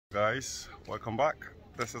Guys, welcome back.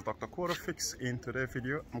 This is Dr. Fix. In today's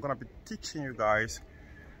video I'm gonna be teaching you guys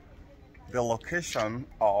the location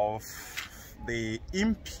of the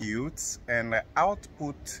inputs and the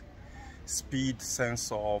output speed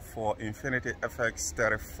sensor for Infiniti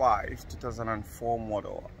fx35 2004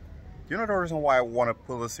 model. You know the reason why I want to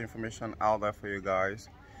put this information out there for you guys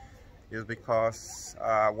is because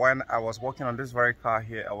when I was working on this very car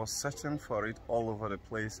here, I was searching for it all over the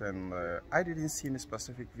place, and I didn't see any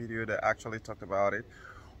specific video that actually talked about it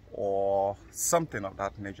or something of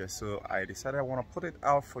that nature. So I decided I want to put it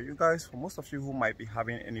out for you guys, for most of you who might be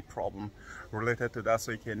having any problem related to that,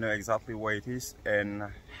 so you can know exactly where it is and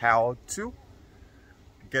how to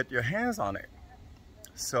get your hands on it.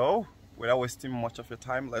 So without wasting much of your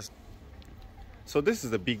time, so this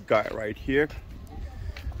is the big guy right here.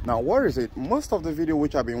 Now, where is it? Most of the video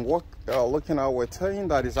which I've been looking at were telling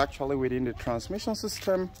that it's actually within the transmission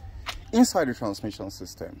system, inside the transmission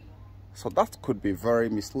system. So that could be very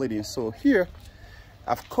misleading. So here,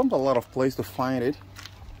 I've come to a lot of places to find it.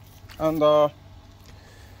 And let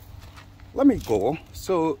me go.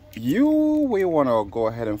 So you will want to go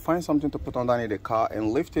ahead and find something to put underneath the car and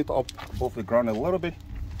lift it up above the ground a little bit.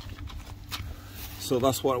 So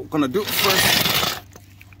that's what we're going to do first.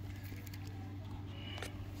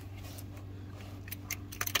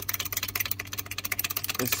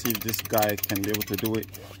 Let's see if this guy can be able to do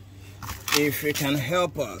it. If he can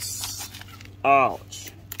help us.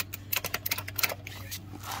 Ouch.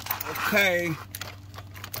 Okay.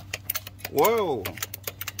 Whoa.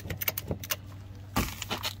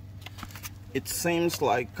 It seems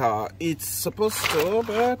like it's supposed to,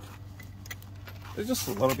 but it's just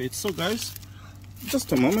a little bit. So guys,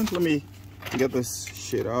 just a moment. Let me get this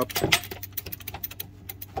shit up.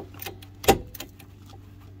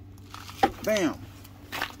 Damn.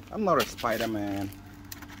 I'm not a Spider-Man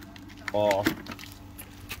or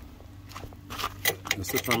a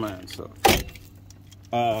Superman, so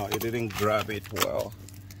it didn't grab it well.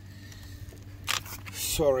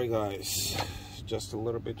 Sorry guys, just a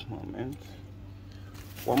little bit moment.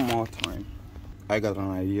 One more time. I got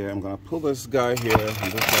an idea. I'm gonna pull this guy here,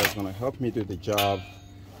 and this guy is gonna help me do the job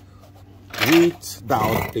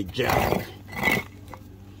without the jack.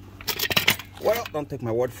 Well, don't take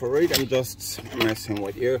my word for it, I'm just messing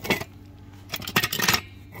with you.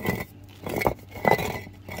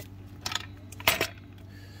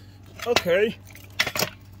 Okay.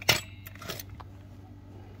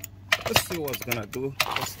 Let's see what's gonna do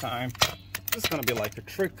this time. It's gonna be like a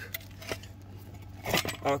trick.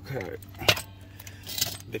 Okay.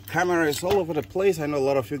 The camera is all over the place. I know a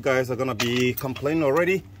lot of you guys are gonna be complaining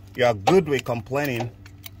already. You are good with complaining,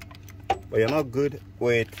 but you're not good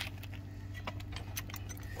with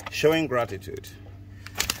showing gratitude.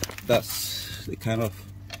 That's the kind of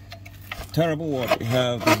terrible word we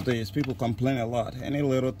have these days. People complain a lot. Any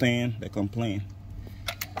little thing, they complain.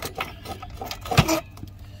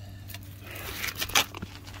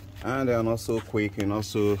 And they are not so quick in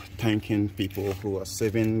also thanking people who are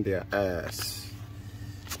saving their ass.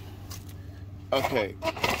 Okay.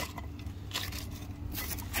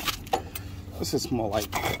 This is more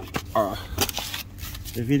like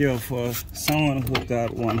the video for someone who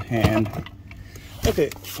got one hand. Okay,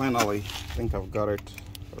 finally, I think I've got it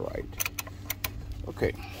right.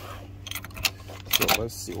 Okay, so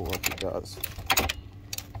let's see what it does.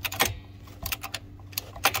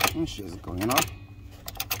 And she's going up.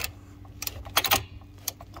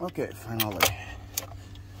 Okay, finally.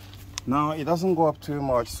 Now it doesn't go up too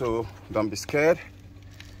much, so don't be scared.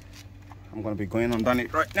 I'm gonna be going on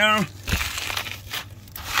it right now.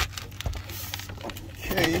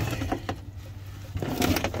 Okay.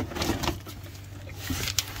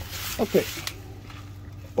 Okay.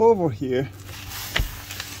 Over here,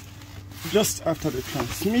 just after the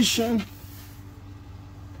transmission,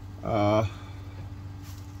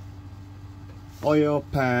 oil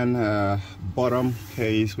pan bottom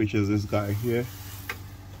case, which is this guy here.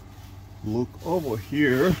 Look over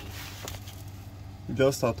here,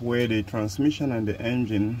 just at where the transmission and the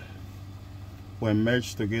engine were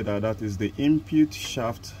merged together. That is the input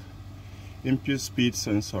shaft, input speed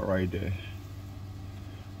sensor right there.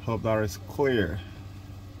 Hope that is clear.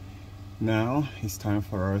 Now it's time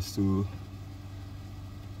for us to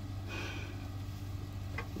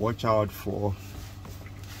watch out for.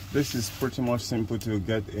 This is pretty much simple to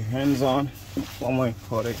get a hands on. Only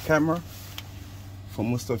for the camera, for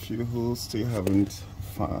most of you who still haven't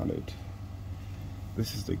found it.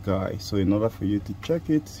 This is the guy. So in order for you to check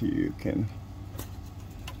it, you can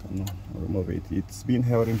remove it. It's been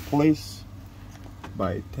held in place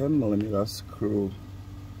by 10mm screw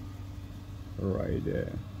right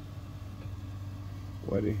there.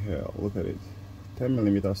 What the hell, look at it,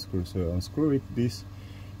 10mm screw. So unscrew it. This,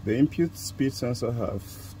 the input speed sensor have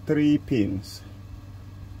 3 pins.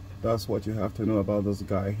 That's what you have to know about this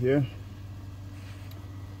guy here.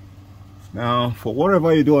 Now, for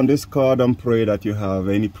whatever you do on this car, don't pray that you have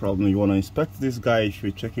any problem. You want to inspect this guy if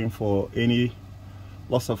you're checking for any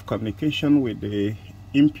loss of communication with the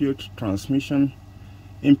input transmission,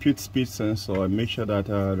 input speed sensor, and make sure that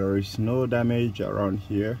there is no damage around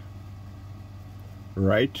here,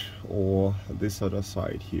 right, or this other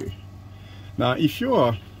side here. Now, if you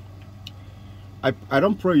are, I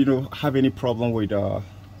don't pray you don't have any problem with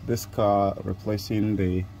this car replacing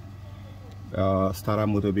the starter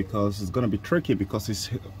motor, because it's going to be tricky because it's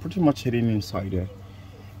pretty much hidden inside there.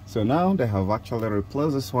 So now they have actually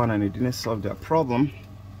replaced this one and it didn't solve their problem,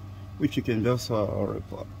 which you can just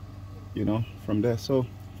you know, from there. So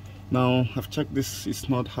now I've checked this, it's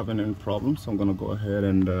not having any problem, so I'm gonna go ahead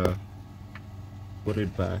and put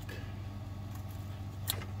it back.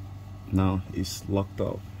 Now it's locked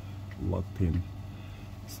up, locked in.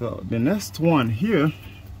 So the next one here,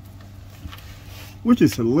 which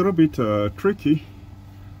is a little bit tricky.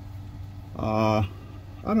 I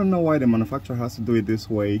don't know why the manufacturer has to do it this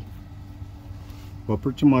way, but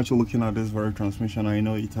pretty much looking at this very transmission, I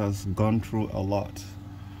know it has gone through a lot.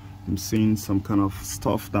 I'm seeing some kind of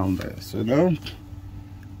stuff down there. So now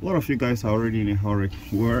a lot of you guys are already in a hurry.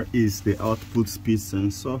 Where is the output speed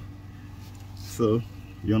sensor? So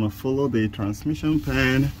you want to follow the transmission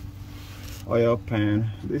pan, oil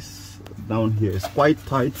pan. This down here is quite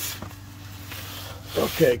tight.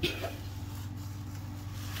 Okay,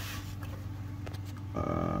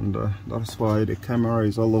 and that's why the camera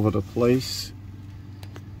is all over the place.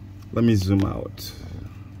 Let me zoom out.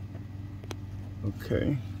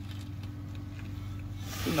 Okay,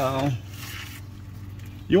 now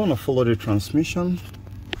you want to follow the transmission.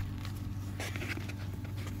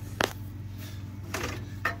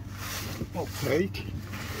 Okay,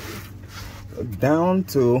 down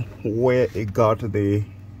to where it got the,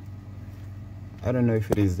 I don't know if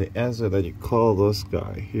it is the answer that you call this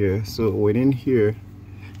guy here. So within here,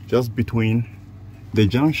 just between the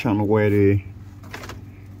junction where the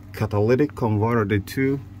catalytic converter, the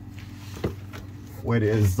two, where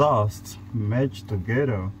the exhaust merge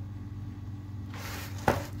together.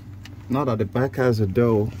 Not at the back has a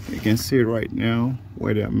door. You can see right now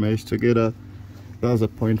where they are merged together. That's the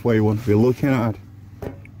point where you want to be looking at.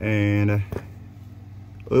 And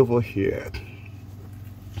over here,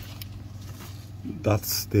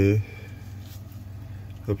 that's the,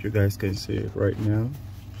 hope you guys can see it right now.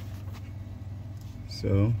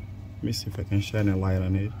 So let me see if I can shine a light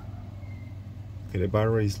on it. Okay, the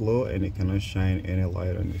battery is low and it cannot shine any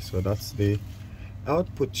light on it. So that's the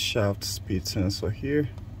output shaft speed sensor here.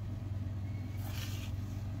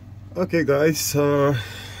 Okay guys,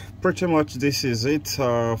 pretty much this is it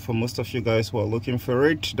for most of you guys who are looking for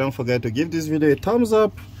it. Don't forget to give this video a thumbs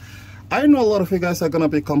up. I know a lot of you guys are gonna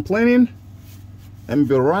be complaining and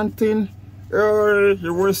be ranting, "Oh,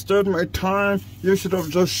 you wasted my time, you should have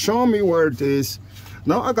just shown me where it is."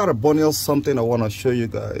 Now I got a bonus something I want to show you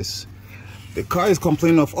guys. The car is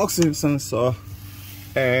complaining of oxygen sensor,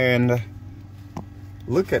 and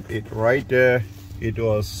look at it right there. It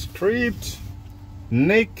was stripped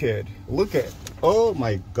naked. Look at, oh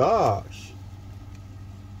my gosh,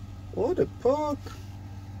 what the fuck,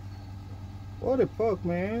 what the fuck,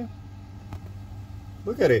 man.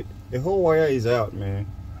 Look at it, the whole wire is out, man.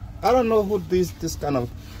 I don't know who do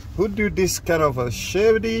this kind of a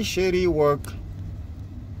shady work.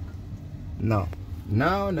 No,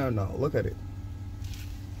 look at it.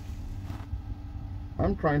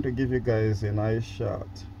 I'm trying to give you guys a nice shot,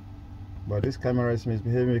 but this camera is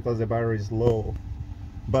misbehaving because the battery is low.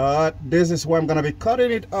 But this is where I'm gonna be cutting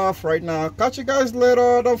it off right now. Catch you guys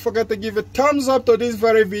later. Don't forget to give a thumbs up to this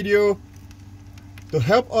very video to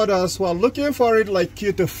help others who are looking for it like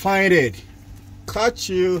you to find it. Catch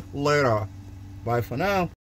you later. Bye for now.